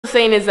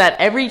saying is that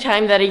every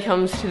time that he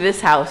comes to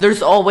this house,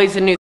 there's always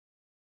a new...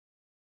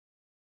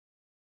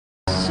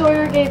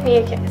 Sawyer gave me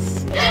a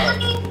kiss. Yeah.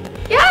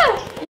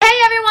 Hey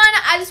everyone,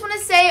 I just want to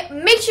say,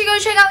 make sure you go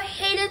check out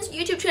Hayden's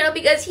YouTube channel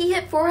because he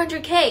hit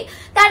 400K.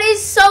 That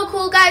is so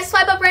cool, guys.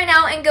 Swipe up right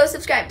now and go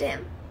subscribe to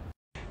him.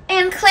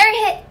 And Claire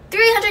hit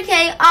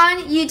 300K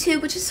on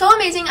YouTube, which is so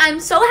amazing. I'm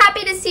so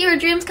happy to see her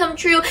dreams come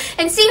true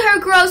and see her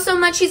grow so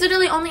much. She's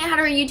literally only had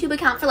her YouTube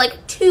account for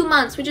like 2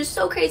 months, which is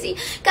so crazy.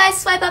 Guys,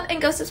 swipe up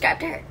and go subscribe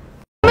to her.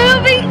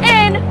 Moving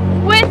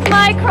in with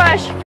my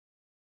crush.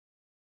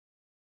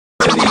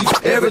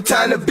 Every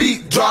time the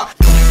beat drop.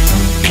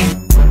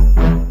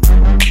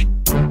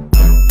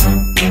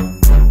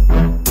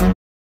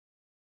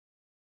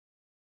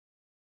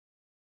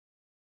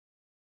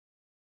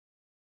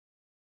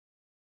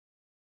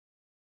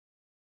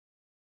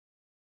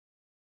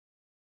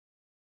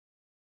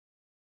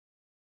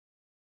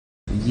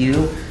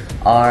 You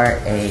are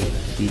a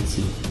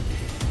cutie.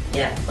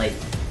 Yeah, like,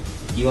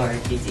 you are a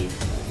cutie.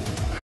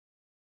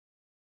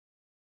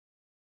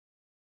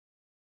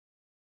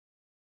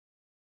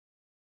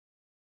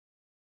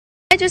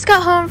 I just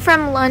got home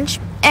from lunch,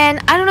 and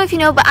I don't know if you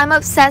know, but I'm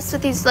obsessed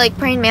with these like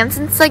praying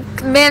mantises,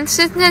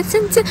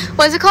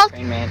 what is it called?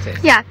 Praying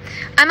mantis. Yeah,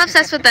 I'm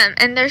obsessed with them,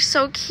 and they're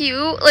so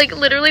cute. Like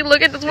literally,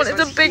 look at this one; it's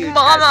a big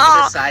mama. Look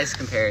at the size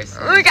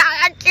comparison. Look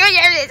how cute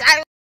it is.